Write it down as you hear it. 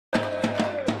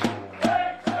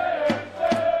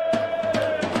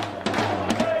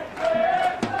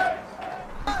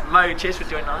Mo, cheers for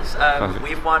joining us.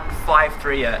 We've won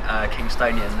 5-3 at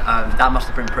Kingstonian. That must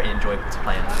have been pretty enjoyable to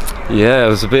play in. Yeah, it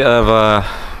was a bit of a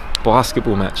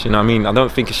basketball match, you know what I mean? I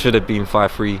don't think it should have been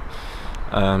 5-3.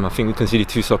 I think we conceded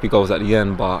 2 sloppy goals at the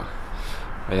end, but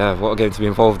yeah, what a game to be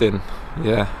involved in.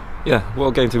 Yeah, what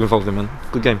a game to be involved in, man.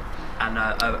 Good game. And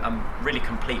a really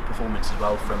complete performance as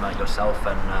well from yourself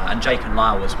and Jake and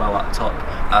Lyle as well up top.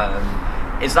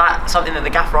 Is that something that the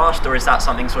gaffer asked, or is that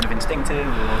something sort of instinctive,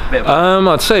 or a bit of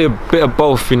I'd say a bit of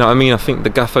both, you know what I mean? I think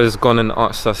the gaffer has gone and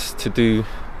asked us to do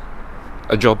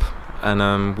a job,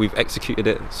 and we've executed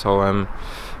it. So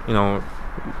you know,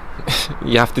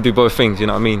 you have to do both things, you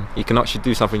know what I mean? You can actually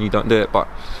do something, you don't do it, but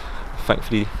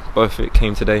thankfully both of it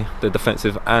came today, the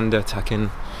defensive and the attacking.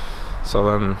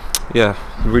 So yeah,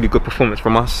 really good performance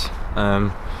from us.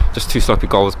 Just 2 sloppy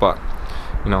goals, but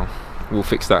you know, we'll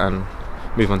fix that and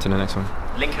move on to the next one.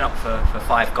 Linking up for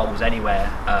 5 goals anywhere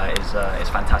is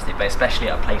fantastic, but especially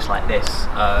at a place like this.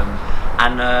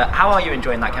 How are you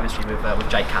enjoying that chemistry with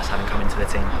Jake Cass having come into the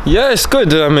team? Yeah, it's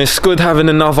good. It's good having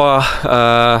another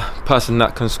person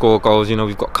that can score goals. You know,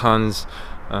 we've got Kans,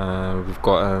 we've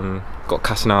got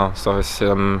Cass now, so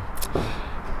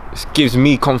it gives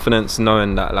me confidence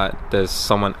knowing that like there's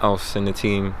someone else in the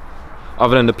team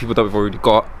other than the people that we've already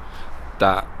got,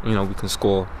 that you know we can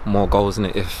score more goals in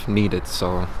it if needed.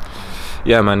 So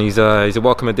yeah, man, he's a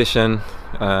welcome addition.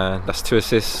 That's 2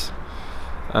 assists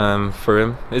for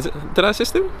him. Did I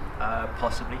assist him?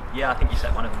 Possibly. Yeah, I think you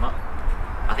set one of them up.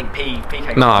 I think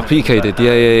PK. Nah, PK did.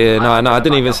 Yeah. No, I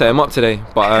didn't even set him up today.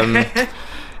 But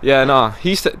yeah, no,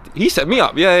 he set me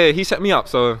up. Yeah, he set me up.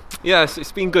 So yeah,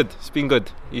 it's been good. It's been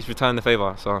good. He's returned the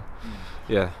favour. So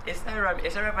yeah. Is there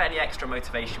ever any extra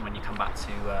motivation when you come back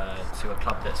to a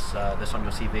club that's on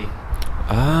your CV?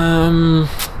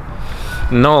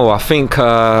 No, I think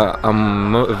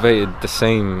I'm motivated the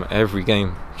same every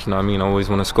game. You know what I mean? I always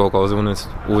want to score goals. I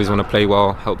always want to play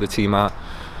well, help the team out.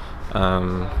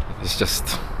 It's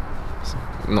just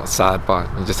not sad, but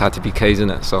it just had to be K's in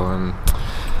it. So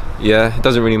yeah, it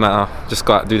doesn't really matter. Just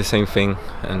go out, do the same thing,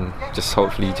 and just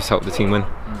hopefully just help the team win.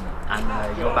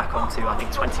 And you're back on to, I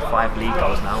think, 25 league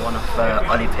goals now, one of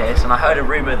Ollie Pearce. And I heard a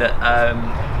rumour that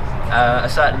a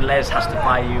certain Les has to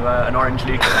buy you an orange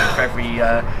Lucozade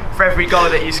for every goal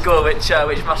that you score,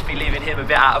 which must be leaving him a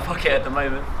bit out of pocket at the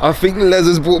moment. I think Les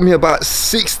has bought me about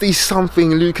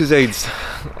 60-something Lucozades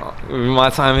in my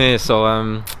time here, so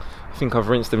I think I've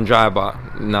rinsed him dry.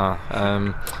 But nah,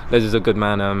 Les is a good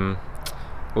man.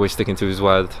 Always sticking to his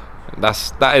word.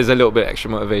 That is a little bit extra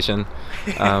motivation,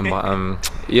 but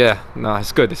yeah, no,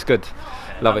 it's good.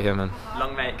 Love it here, man.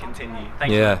 Long may it continue.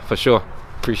 Thank you. Yeah, for sure.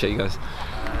 Appreciate you guys.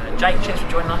 Jake, cheers for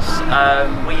joining us.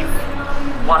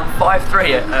 We've won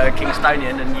 5-3 at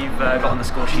Kingstonian, and you've got on the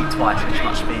score sheet twice, which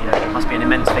must be an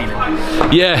immense feeling.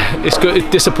 Yeah, it's good. It's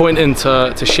disappointing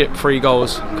to ship 3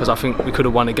 goals, because I think we could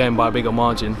have won the game by a bigger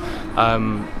margin.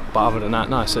 But other than that,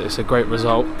 no, it's a great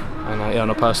result, and yeah, on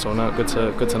a personal note,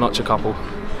 good to notch a couple.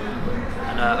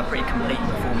 And a pretty complete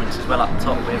performance as well up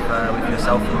top with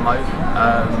yourself and Mo.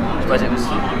 I suppose it was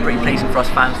pretty pleasing for us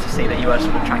fans to see that you were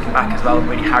sort of tracking back as well,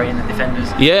 really harrying the defenders.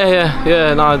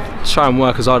 Yeah. No, I try and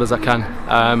work as hard as I can.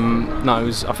 No,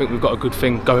 I think we've got a good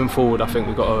thing going forward. I think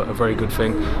we've got a very good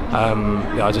thing.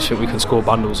 Yeah, I just think we can score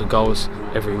bundles of goals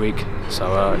every week.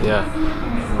 So yeah.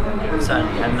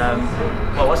 Certainly. And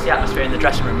well, what's the atmosphere in the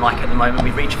dressing room like at the moment?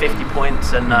 We've reached 50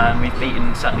 points, and we've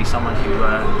beaten certainly someone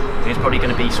who's probably going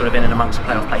to be sort of in and amongst the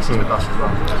playoff places with us as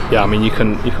well. Yeah, I mean, you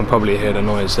can probably hear the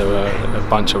noise. There were a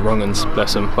bunch of wrong uns,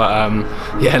 bless them. But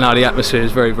yeah, no, the atmosphere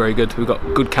is very, very good. We've got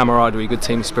good camaraderie, good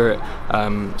team spirit.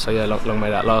 So yeah, long may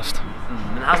that last.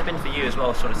 And how's it been for you as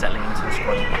well, sort of settling into the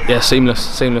squad? Yeah,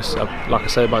 seamless. Like I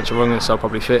say, a bunch of wrong uns, so I'll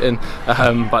probably fit in.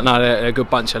 But no, they're a good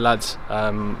bunch of lads.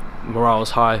 Morale's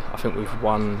high. I think we've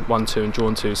won 2 and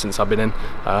drawn 2 since I've been in.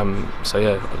 So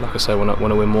yeah, like I say, want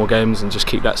to win more games and just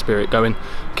keep that spirit going,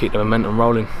 keep the momentum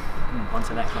rolling. On to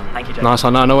the next one. Thank you, Jake. Nice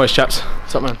one. No worries, chaps.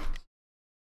 What's up, man?